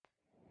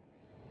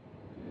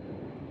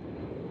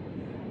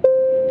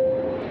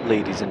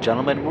Ladies and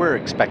gentlemen, we're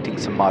expecting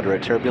some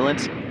moderate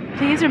turbulence.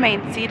 Please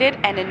remain seated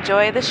and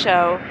enjoy the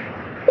show.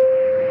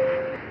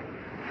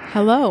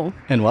 Hello.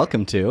 And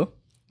welcome to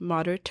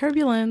Moderate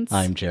Turbulence.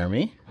 I'm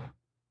Jeremy.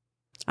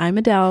 I'm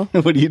Adele.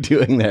 What are you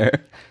doing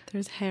there?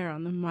 There's hair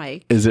on the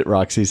mic. Is it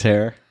Roxy's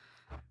hair?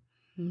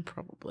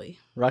 Probably.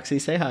 Roxy,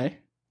 say hi.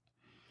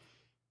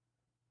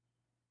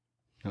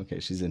 Okay,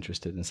 she's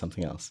interested in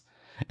something else.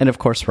 And of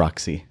course,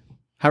 Roxy.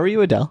 How are you,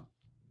 Adele?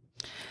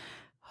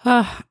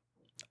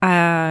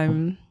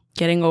 I'm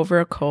getting over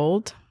a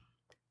cold.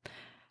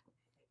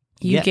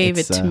 You gave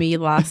it to me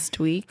last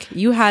week.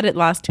 You had it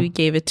last week,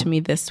 gave it to me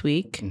this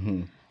week.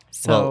 Mm-hmm.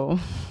 So,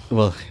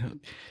 well,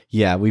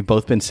 yeah, we've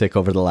both been sick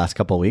over the last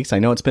couple of weeks. I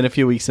know it's been a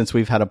few weeks since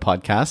we've had a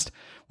podcast.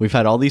 We've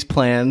had all these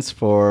plans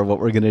for what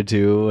we're going to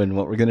do and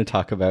what we're going to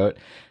talk about.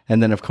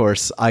 And then, of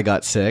course, I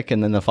got sick.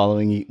 And then the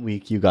following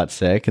week, you got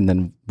sick. And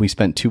then we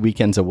spent 2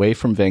 weekends away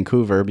from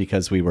Vancouver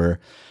because we were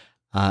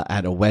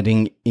at a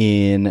wedding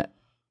in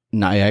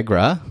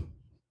Niagara.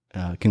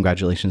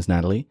 Congratulations,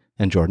 Natalie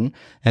and Jordan.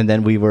 And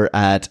then we were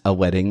at a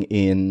wedding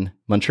in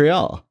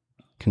Montreal.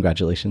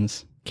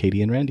 Congratulations,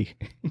 Katie and Randy.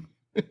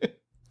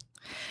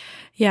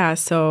 Yeah,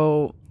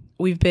 so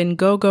we've been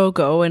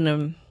go,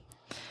 and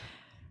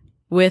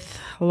with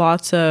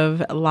lots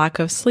of lack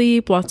of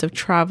sleep, lots of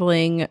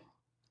traveling,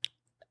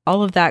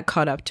 all of that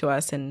caught up to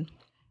us. And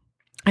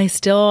I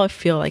still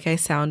feel like I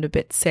sound a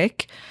bit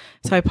sick.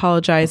 So I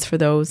apologize for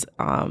those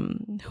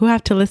who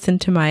have to listen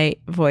to my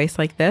voice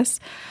like this.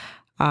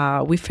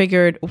 We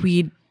figured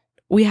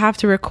we have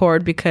to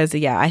record because,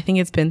 I think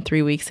it's been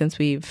 3 weeks since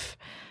we've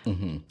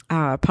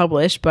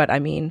published. But I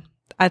mean,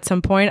 at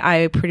some point,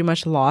 I pretty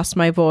much lost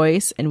my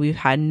voice and we've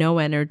had no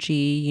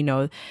energy. You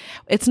know,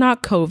 it's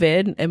not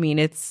COVID. I mean,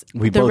 it's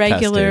the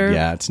regular. Tested.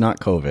 Yeah, it's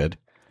not COVID.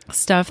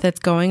 Stuff that's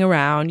going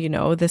around. You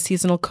know, the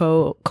seasonal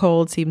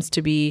cold seems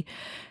to be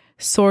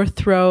sore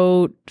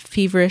throat,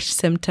 feverish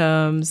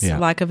symptoms,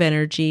 lack of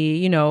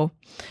energy,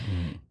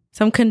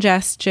 some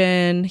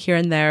congestion here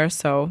and there.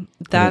 So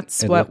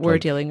that's what we're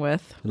dealing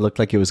with. It looked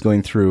like it was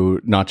going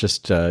through not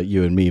just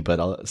you and me,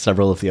 but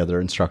several of the other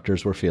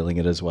instructors were feeling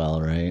it as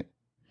well, right?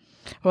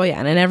 Well, yeah.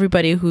 And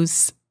everybody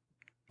who's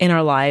in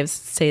our lives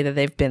say that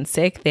they've been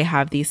sick, they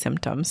have these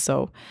symptoms.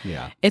 So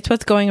it's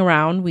what's going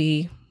around.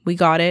 We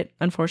got it,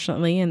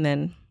 unfortunately. And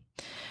then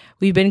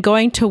we've been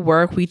going to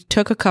work. We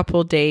took a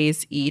couple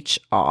days each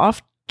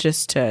off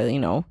just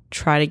to,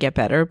 try to get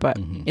better. But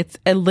it's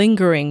a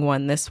lingering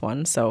one, this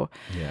one. So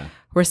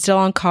we're still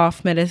on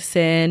cough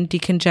medicine,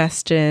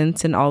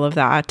 decongestants, and all of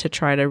that to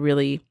try to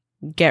really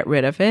get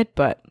rid of it.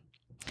 But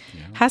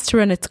has to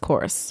run its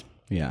course.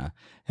 Yeah.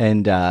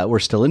 And we're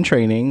still in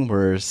training.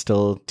 We're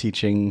still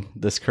teaching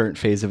this current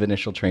phase of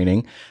initial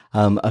training.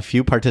 A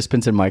few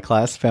participants in my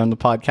class found the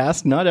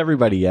podcast. Not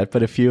everybody yet,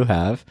 but a few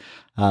have.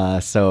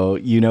 So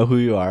you know who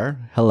you are.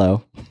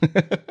 Hello.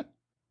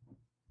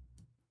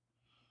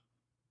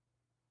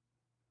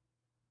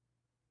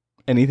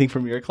 Anything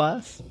from your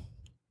class?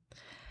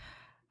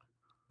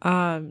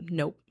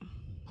 Nope.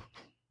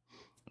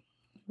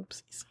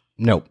 Oopsies.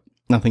 Nope.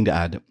 Nothing to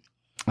add.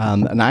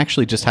 And I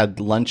actually just had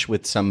lunch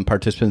with some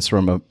participants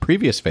from a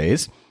previous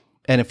phase,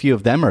 and a few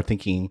of them are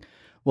thinking,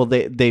 well,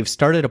 they've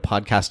started a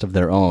podcast of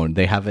their own.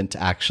 They haven't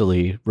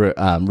actually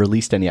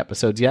released any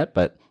episodes yet,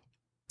 but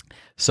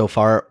so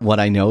far what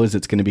I know is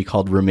it's going to be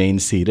called Remain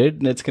Seated,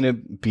 and it's going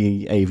to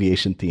be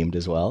aviation themed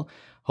as well.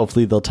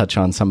 Hopefully they'll touch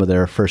on some of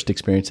their first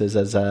experiences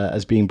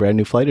as being brand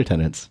new flight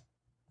attendants.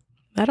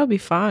 That'll be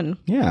fun.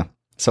 Yeah.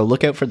 So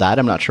look out for that.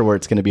 I'm not sure where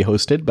it's going to be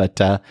hosted, but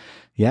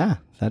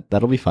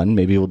that'll be fun.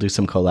 Maybe we'll do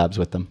some collabs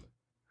with them.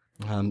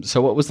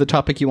 So what was the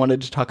topic you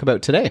wanted to talk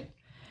about today?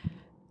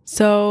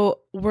 So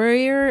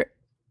we're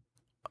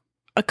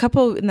a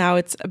couple, now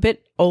it's a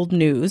bit old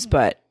news,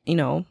 but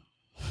it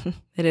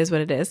is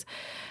what it is.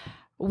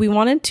 We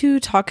wanted to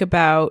talk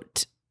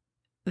about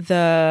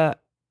the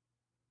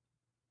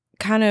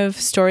kind of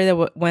story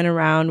that went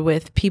around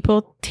with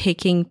people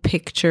taking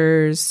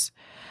pictures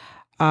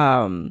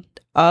of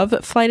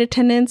flight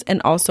attendants,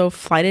 and also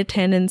flight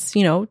attendants,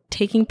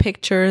 taking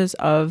pictures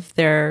of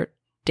their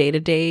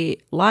day-to-day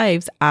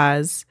lives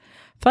as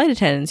flight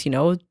attendants,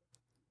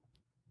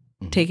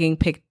 taking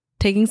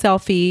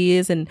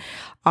selfies and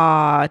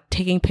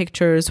taking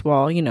pictures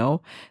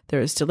while,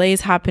 there's delays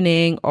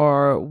happening,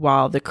 or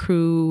while the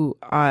crew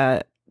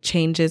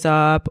changes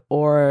up,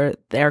 or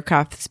the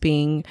aircraft is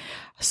being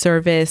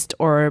serviced,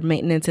 or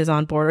maintenance is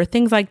on board, or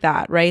things like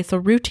that, right? So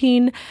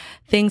routine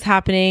things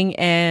happening,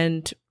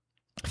 and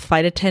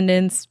flight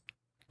attendants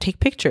take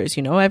pictures.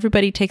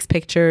 Everybody takes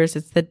pictures.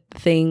 It's the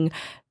thing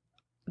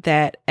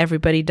that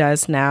everybody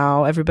does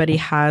now. Everybody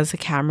has a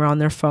camera on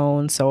their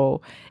phone,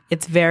 so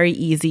it's very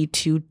easy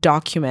to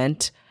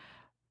document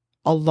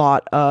a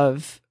lot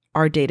of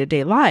our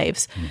day-to-day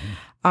lives.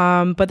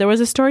 But there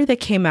was a story that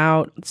came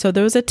out. So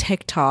there was a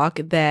TikTok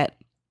that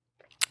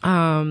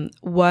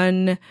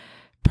one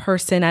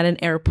person at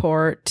an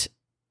airport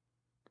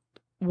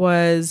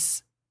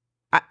was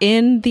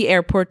in the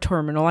airport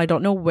terminal. I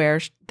don't know where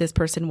this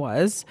person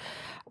was,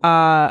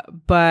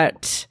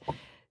 but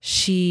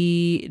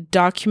she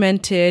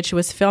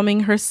was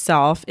filming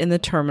herself in the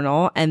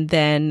terminal and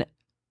then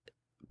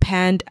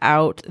panned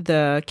out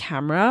the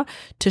camera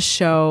to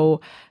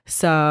show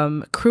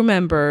some crew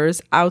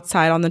members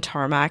outside on the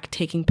tarmac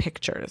taking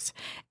pictures.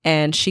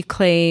 And she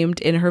claimed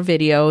in her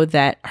video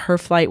that her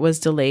flight was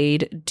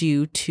delayed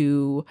due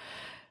to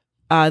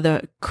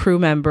the crew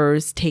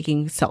members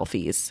taking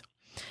selfies.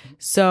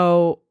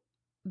 So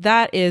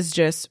that is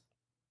just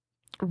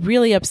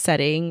really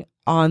upsetting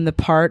on the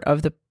part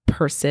of the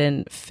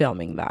person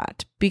filming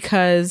that,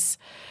 because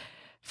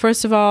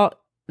first of all,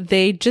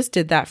 they just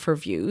did that for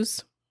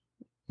views.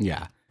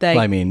 Yeah. Like,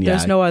 well, I mean,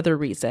 there's no other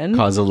reason.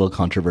 Cause a little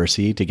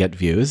controversy to get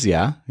views.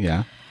 Yeah.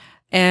 Yeah.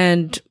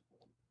 And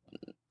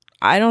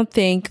I don't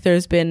think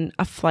there's been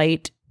a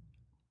flight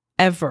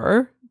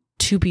ever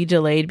to be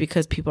delayed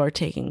because people are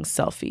taking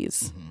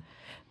selfies. Mm-hmm.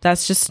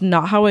 That's just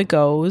not how it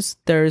goes.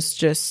 There's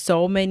just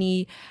so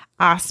many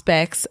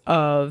aspects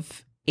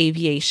of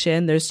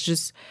aviation.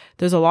 There's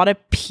a lot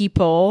of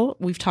people.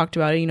 We've talked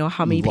about it,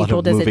 how many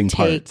people does it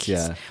take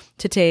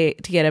to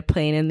get a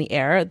plane in the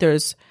air?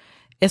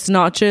 It's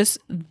not just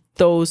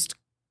those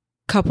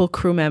couple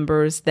crew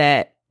members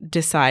that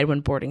decide when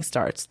boarding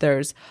starts.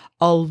 There's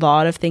a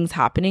lot of things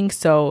happening.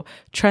 So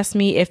trust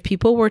me, if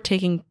people were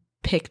taking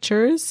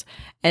pictures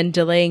and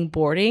delaying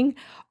boarding,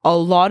 a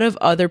lot of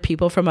other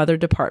people from other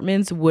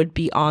departments would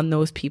be on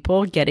those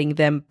people, getting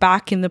them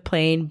back in the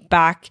plane,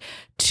 back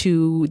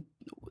to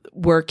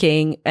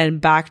working,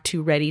 and back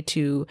to ready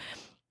to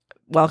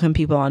welcome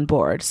people on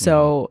board.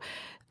 So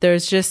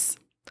there's just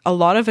a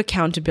lot of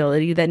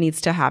accountability that needs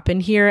to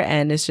happen here,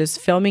 and it's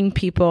just filming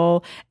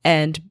people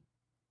and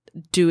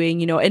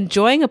doing,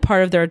 enjoying a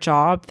part of their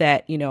job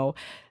that,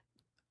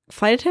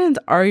 flight attendants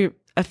are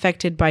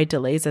affected by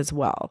delays as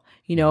well.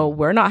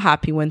 We're not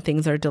happy when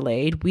things are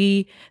delayed.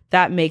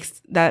 That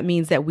means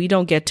that we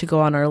don't get to go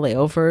on our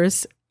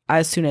layovers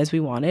as soon as we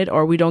wanted,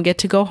 or we don't get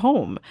to go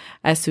home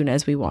as soon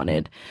as we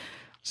wanted.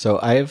 So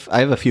I have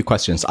a few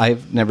questions. I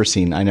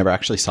never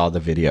actually saw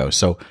the video.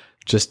 So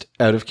just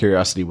out of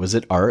curiosity, was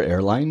it our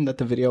airline that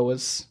the video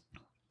was?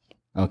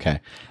 Okay.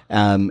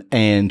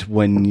 And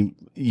when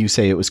you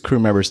say it was crew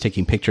members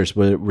taking pictures,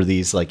 were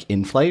these like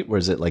in flight?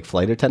 Was it like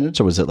flight attendants,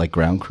 or was it like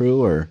ground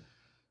crew, or?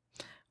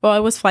 Well,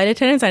 it was flight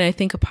attendants and I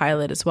think a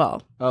pilot as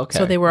well. Okay.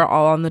 So they were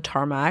all on the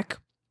tarmac.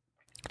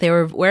 They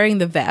were wearing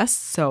the vests,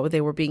 so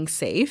they were being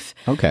safe.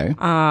 Okay.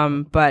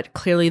 But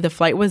clearly the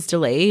flight was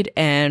delayed,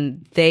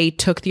 and they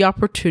took the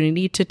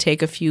opportunity to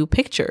take a few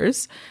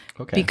pictures.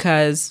 Okay.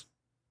 Because,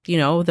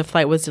 the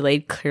flight was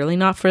delayed, clearly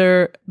not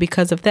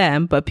because of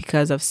them, but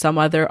because of some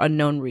other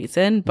unknown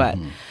reason. But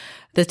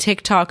the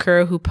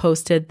TikToker who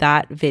posted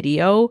that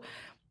video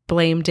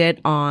blamed it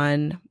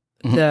on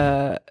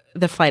the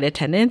flight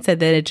attendants,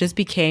 and then it just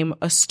became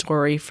a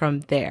story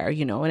from there,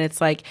 and it's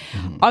like,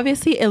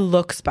 obviously it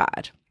looks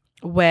bad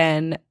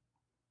when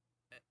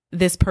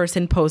this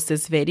person posts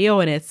this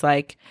video, and it's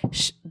like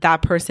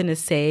that person is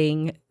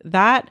saying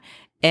that,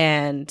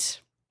 and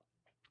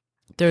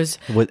there's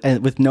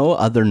with no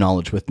other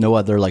knowledge, with no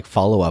other like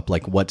follow-up,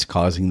 like what's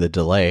causing the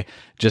delay,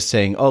 just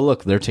saying, oh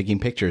look, they're taking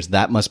pictures,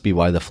 that must be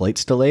why the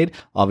flight's delayed.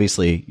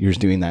 Obviously you're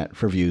doing that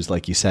for views,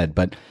 like you said,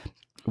 but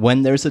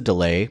when there's a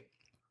delay,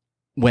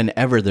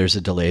 whenever there's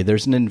a delay,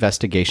 there's an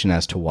investigation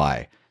as to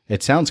why.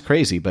 It sounds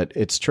crazy, but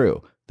it's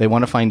true. They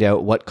want to find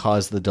out what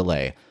caused the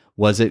delay.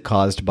 Was it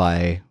caused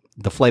by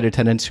the flight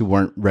attendants who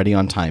weren't ready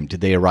on time?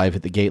 Did they arrive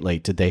at the gate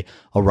late? Did they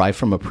arrive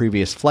from a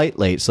previous flight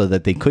late so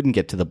that they couldn't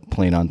get to the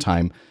plane on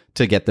time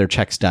to get their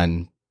checks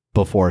done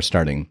before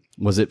starting?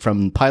 Was it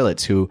from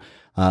pilots who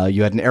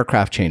you had an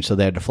aircraft change, so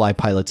they had to fly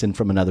pilots in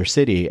from another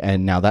city,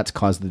 and now that's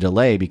caused the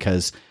delay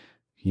because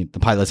the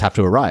pilots have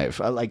to arrive?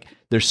 Like,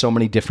 there's so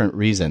many different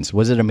reasons.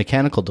 Was it a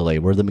mechanical delay?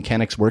 Were the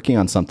mechanics working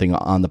on something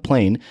on the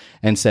plane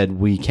and said,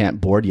 we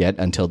can't board yet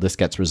until this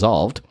gets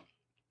resolved?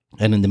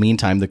 And in the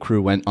meantime, the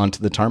crew went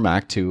onto the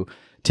tarmac to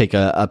take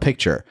a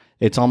picture.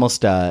 It's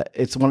almost,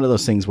 it's one of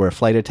those things where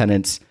flight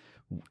attendants,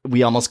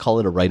 we almost call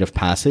it a rite of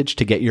passage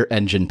to get your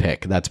engine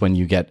pick. That's when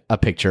you get a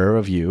picture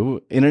of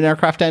you in an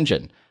aircraft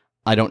engine.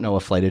 I don't know a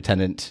flight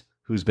attendant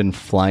who's been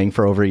flying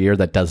for over a year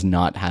that does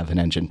not have an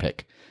engine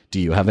pick. Do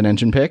you have an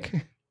engine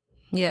pick?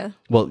 Yeah.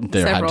 Well,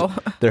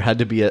 there had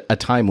to be a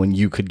time when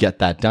you could get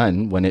that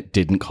done when it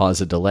didn't cause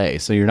a delay.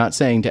 So you're not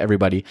saying to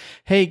everybody,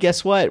 hey,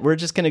 guess what? We're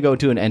just going to go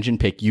do an engine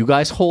pick. You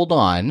guys hold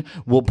on.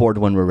 We'll board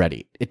when we're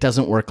ready. It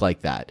doesn't work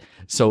like that.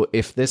 So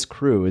if this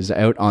crew is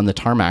out on the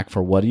tarmac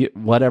for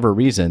whatever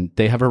reason,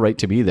 they have a right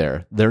to be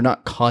there. They're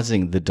not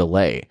causing the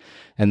delay.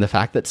 And the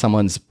fact that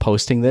someone's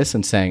posting this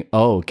and saying,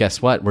 oh,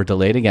 guess what? We're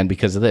delayed again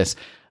because of this.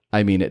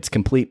 I mean, it's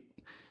completely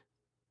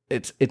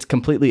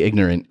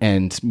ignorant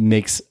and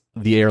makes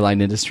the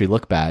airline industry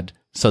look bad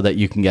so that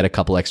you can get a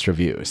couple extra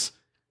views.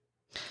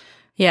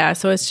 Yeah,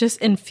 so it's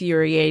just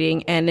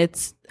infuriating, and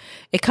it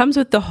comes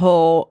with the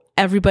whole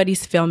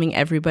everybody's filming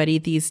everybody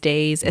these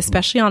days,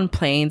 especially on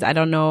planes. I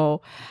don't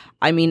know.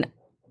 I mean,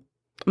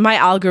 my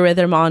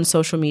algorithm on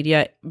social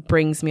media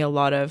brings me a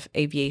lot of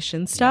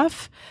aviation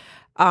stuff.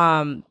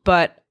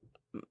 But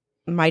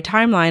my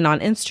timeline on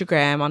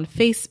Instagram, on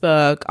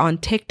Facebook, on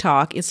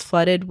TikTok is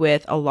flooded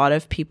with a lot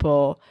of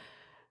people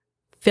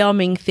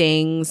filming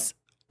things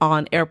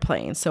on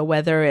airplanes. So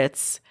whether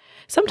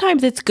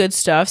sometimes it's good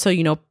stuff.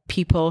 So,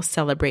 people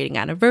celebrating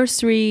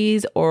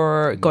anniversaries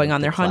or going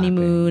on their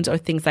honeymoons or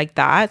things like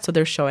that. So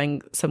they're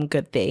showing some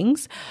good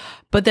things.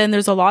 But then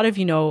there's a lot of,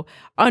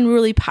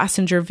 unruly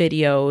passenger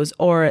videos,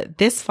 or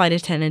this flight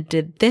attendant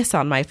did this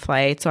on my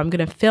flight, so I'm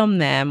going to film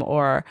them,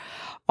 or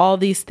all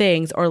these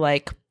things. Or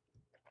like,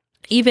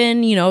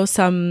 even,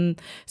 some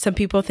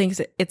people think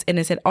it's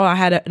innocent. Oh, I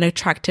had an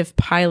attractive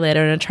pilot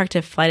or an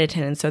attractive flight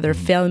attendant, so they're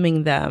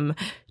filming them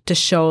to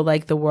show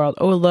like the world,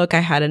 oh, look, I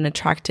had an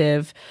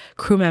attractive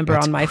crew member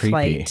on my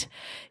flight.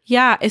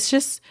 Yeah, it's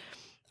just,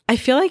 I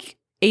feel like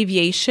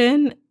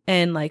aviation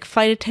and like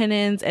flight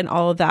attendants and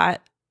all of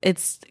that,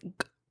 it's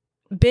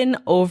been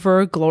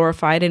over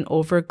glorified and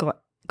over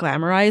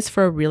glamorized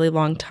for a really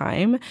long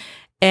time.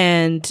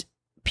 And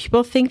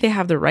people think they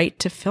have the right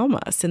to film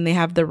us, and they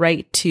have the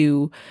right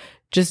to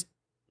just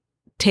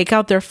take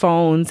out their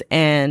phones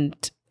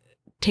and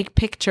take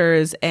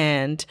pictures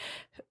and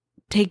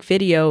take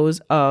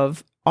videos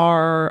of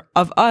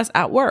us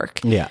at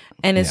work. Yeah.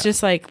 And it's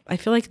just like, I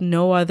feel like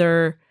no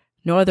other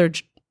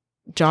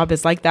job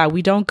is like that.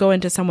 We don't go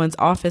into someone's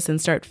office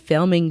and start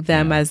filming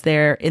them as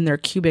they're in their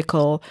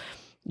cubicle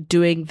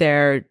doing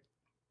their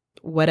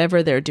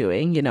whatever they're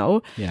doing,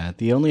 Yeah.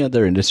 The only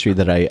other industry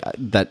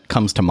that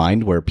comes to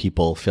mind where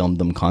people film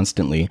them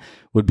constantly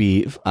would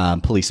be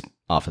police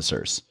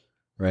officers,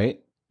 right?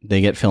 They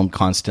get filmed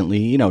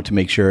constantly, to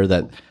make sure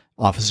that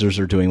officers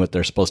are doing what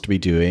they're supposed to be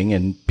doing,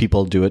 and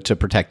people do it to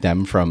protect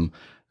them from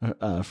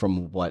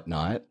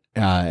whatnot.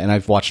 And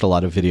I've watched a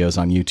lot of videos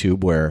on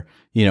YouTube where,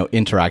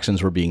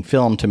 interactions were being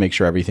filmed to make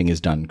sure everything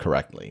is done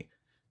correctly.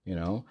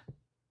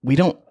 We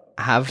don't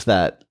have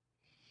that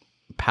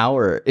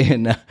power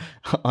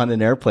on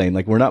an airplane.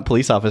 Like, we're not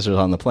police officers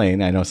on the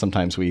plane. I know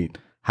sometimes we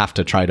have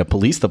to try to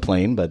police the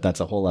plane, but that's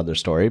a whole other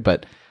story.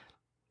 But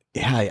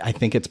yeah, I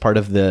think it's part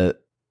of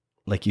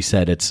like you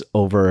said, it's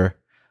over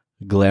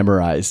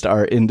glamorized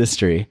our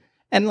industry.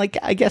 And like,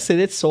 I guess it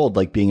is sold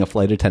like being a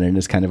flight attendant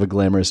is kind of a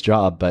glamorous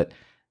job, but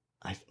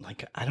I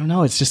don't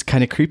know. It's just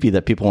kind of creepy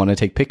that people want to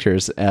take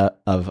pictures of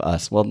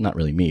us. Well, not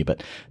really me,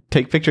 but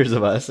take pictures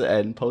of us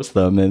and post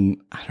them.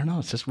 And I don't know.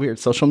 It's just weird.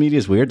 Social media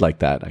is weird like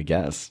that, I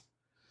guess.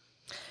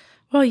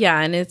 Well, yeah.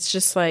 And it's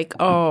just like,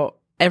 oh,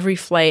 every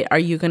flight, are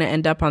you going to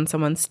end up on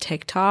someone's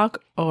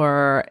TikTok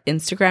or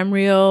Instagram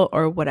reel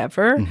or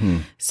whatever? Mm-hmm.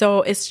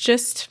 So it's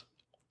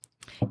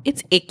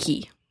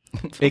icky.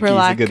 Icky is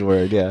a good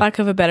word, yeah. Lack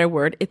of a better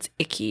word, it's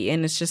icky.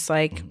 And it's just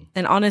like,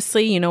 and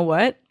honestly, you know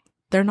what?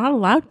 They're not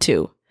allowed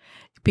to.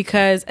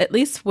 Because at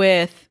least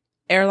with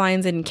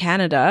airlines in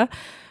Canada,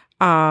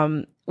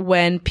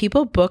 when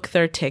people book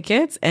their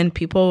tickets and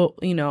people,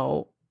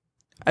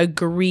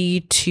 agree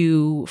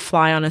to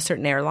fly on a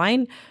certain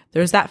airline,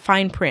 there's that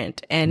fine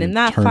print. And in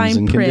that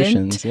fine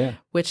print,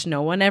 which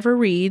no one ever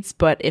reads,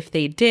 but if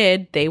they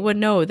did, they would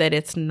know that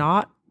it's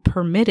not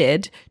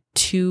permitted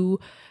to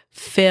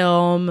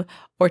film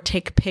or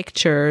take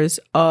pictures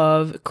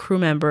of crew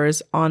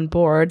members on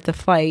board the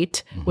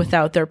flight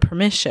without their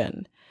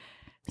permission.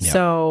 Yeah.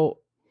 So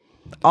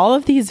all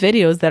of these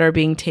videos that are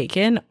being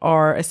taken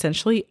are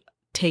essentially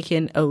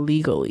taken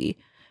illegally,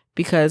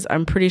 because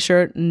I'm pretty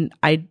sure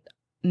I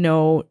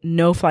know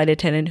no flight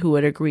attendant who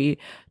would agree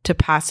to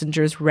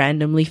passengers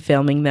randomly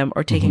filming them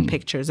or taking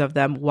pictures of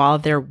them while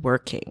they're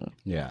working.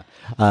 Yeah.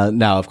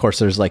 Now, of course,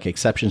 there's like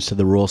exceptions to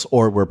the rules,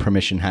 or where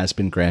permission has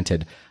been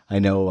granted. I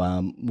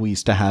know we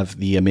used to have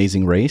the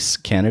Amazing Race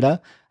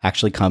Canada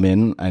actually come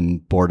in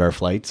and board our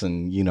flights,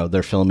 and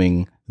they're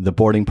filming the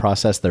boarding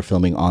process, they're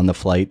filming on the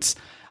flights,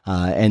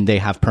 and they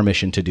have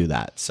permission to do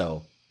that.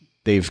 So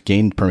they've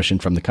gained permission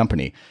from the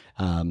company.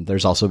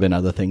 There's also been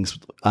other things,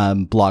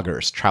 travel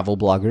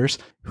bloggers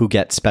who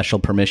get special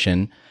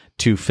permission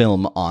to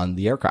film on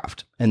the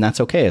aircraft. And that's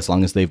okay, as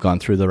long as they've gone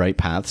through the right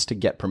paths to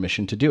get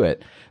permission to do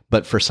it.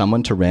 But for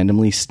someone to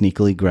randomly,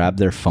 sneakily grab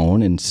their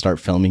phone and start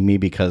filming me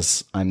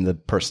because I'm the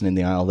person in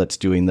the aisle that's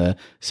doing the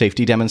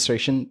safety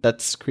demonstration,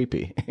 that's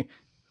creepy.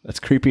 That's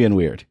creepy and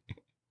weird.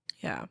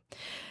 Yeah.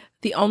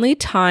 The only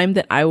time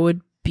that I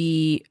would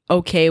be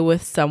okay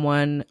with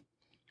someone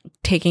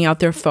taking out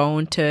their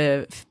phone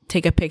to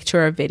take a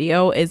picture or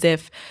video is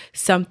if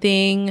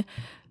something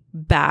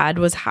bad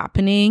was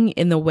happening,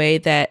 in the way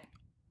that,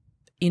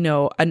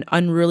 an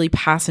unruly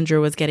passenger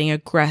was getting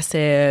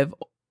aggressive,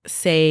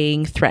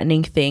 saying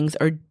threatening things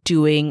or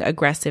doing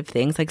aggressive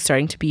things, like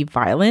starting to be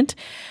violent.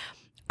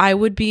 I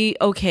would be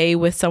okay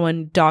with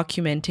someone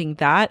documenting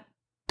that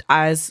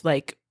as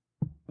like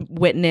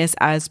witness,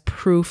 as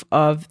proof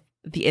of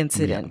the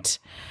incident.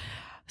 Yeah.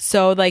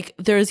 So like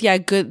there's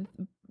good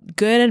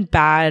and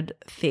bad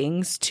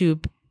things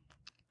to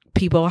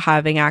people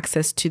having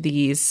access to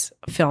these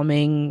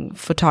filming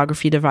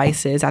photography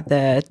devices at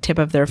the tip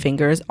of their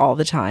fingers all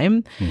the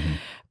time.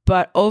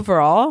 But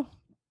overall,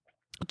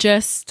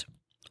 just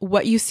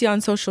what you see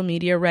on social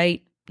media,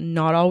 right?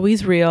 not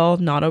always real,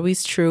 not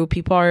always true.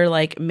 People are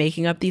like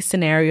making up these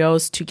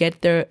scenarios to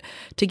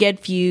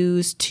get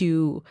views,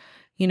 to,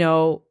 you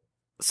know,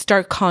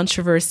 start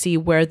controversy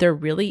where there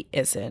really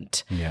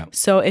isn't. Yeah.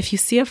 So if you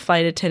see a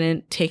flight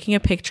attendant taking a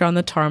picture on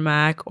the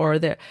tarmac, or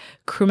the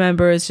crew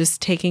members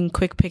just taking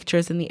quick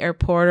pictures in the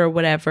airport or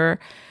whatever,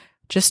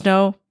 just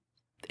know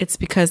it's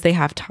because they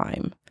have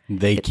time.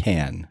 They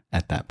can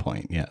at that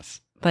point,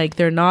 yes. Like,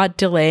 they're not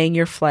delaying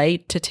your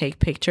flight to take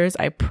pictures.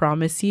 I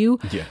promise you.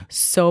 Yeah.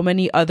 So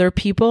many other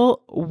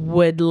people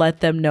would let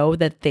them know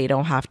that they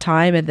don't have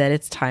time and that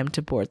it's time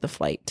to board the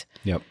flight.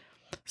 Yep.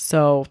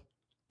 So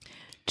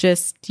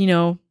just, you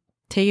know,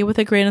 take it with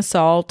a grain of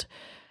salt.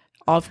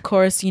 Of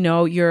course, you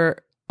know, you're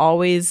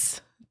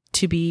always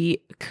to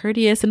be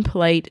courteous and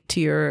polite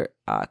to your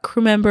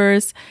crew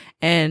members.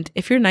 And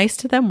if you're nice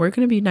to them, we're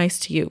going to be nice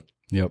to you.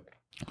 Yep.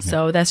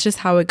 So that's just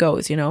how it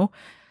goes, you know?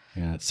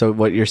 Yeah. So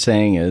what you're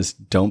saying is,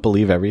 don't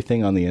believe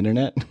everything on the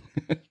internet.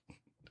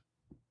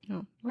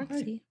 No,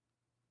 Roxy.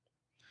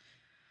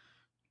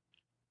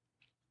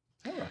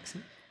 Hi, Roxy.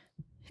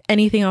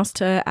 Anything else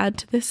to add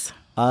to this?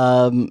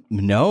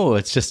 No,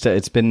 it's just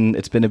it's been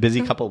a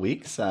busy couple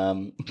weeks.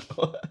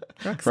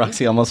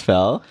 Roxy almost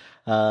fell.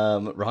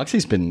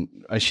 Roxy's been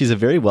she's a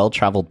very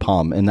well-traveled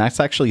palm, and that's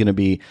actually going to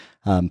be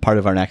part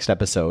of our next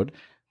episode.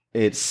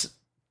 It's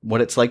what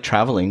it's like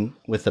traveling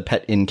with a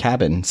pet in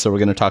cabin. So we're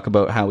going to talk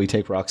about how we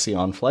take Roxy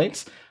on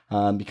flights,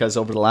 because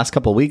over the last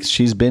couple of weeks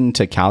she's been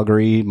to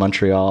Calgary,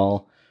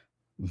 Montreal,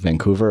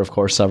 Vancouver, of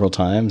course, several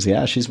times.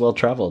 Yeah, she's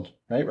well-traveled,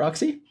 right,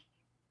 Roxy?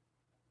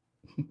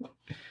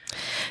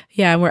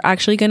 Yeah, and we're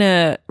actually going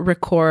to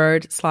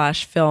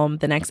record/film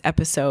the next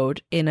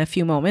episode in a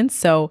few moments.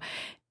 So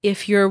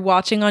if you're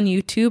watching on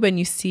YouTube and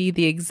you see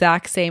the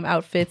exact same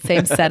outfit,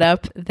 same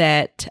setup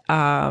that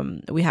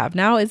we have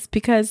now, it's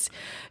because,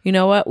 you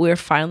know what, we're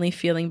finally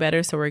feeling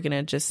better. So we're going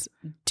to just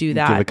do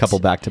that. Give a couple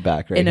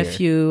back-to-back right in here. A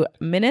few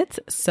minutes.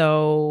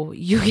 So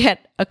you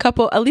get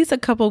at least a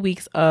couple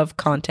weeks of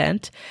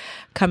content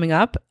coming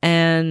up.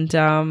 And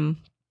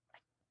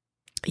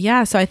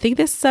yeah, so I think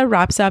this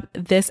wraps up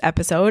this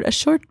episode, a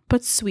short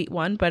but sweet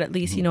one, but at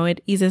least, you know,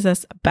 it eases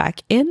us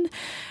back in.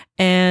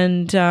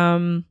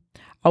 And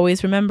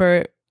always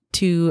remember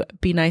to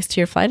be nice to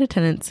your flight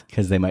attendants,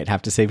 because they might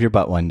have to save your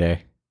butt one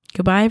day.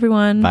 Goodbye,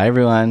 everyone. Bye,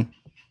 everyone.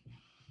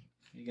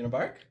 You gonna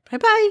bark?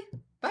 Bye-bye.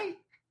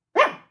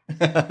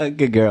 Bye.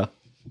 Good girl.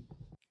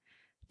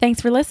 Thanks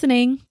for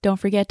listening. Don't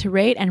forget to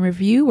rate and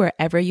review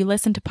wherever you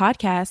listen to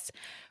podcasts.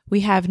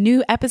 We have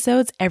new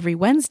episodes every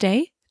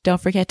Wednesday.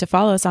 Don't forget to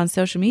follow us on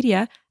social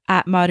media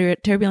at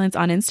Moderate Turbulence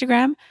on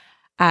Instagram,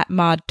 at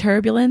Mod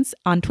Turbulence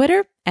on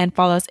Twitter, and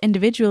follow us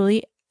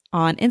individually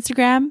on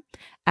Instagram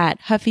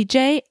at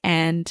HuffyJ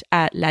and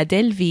at La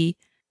Delvie.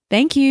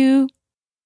 Thank you.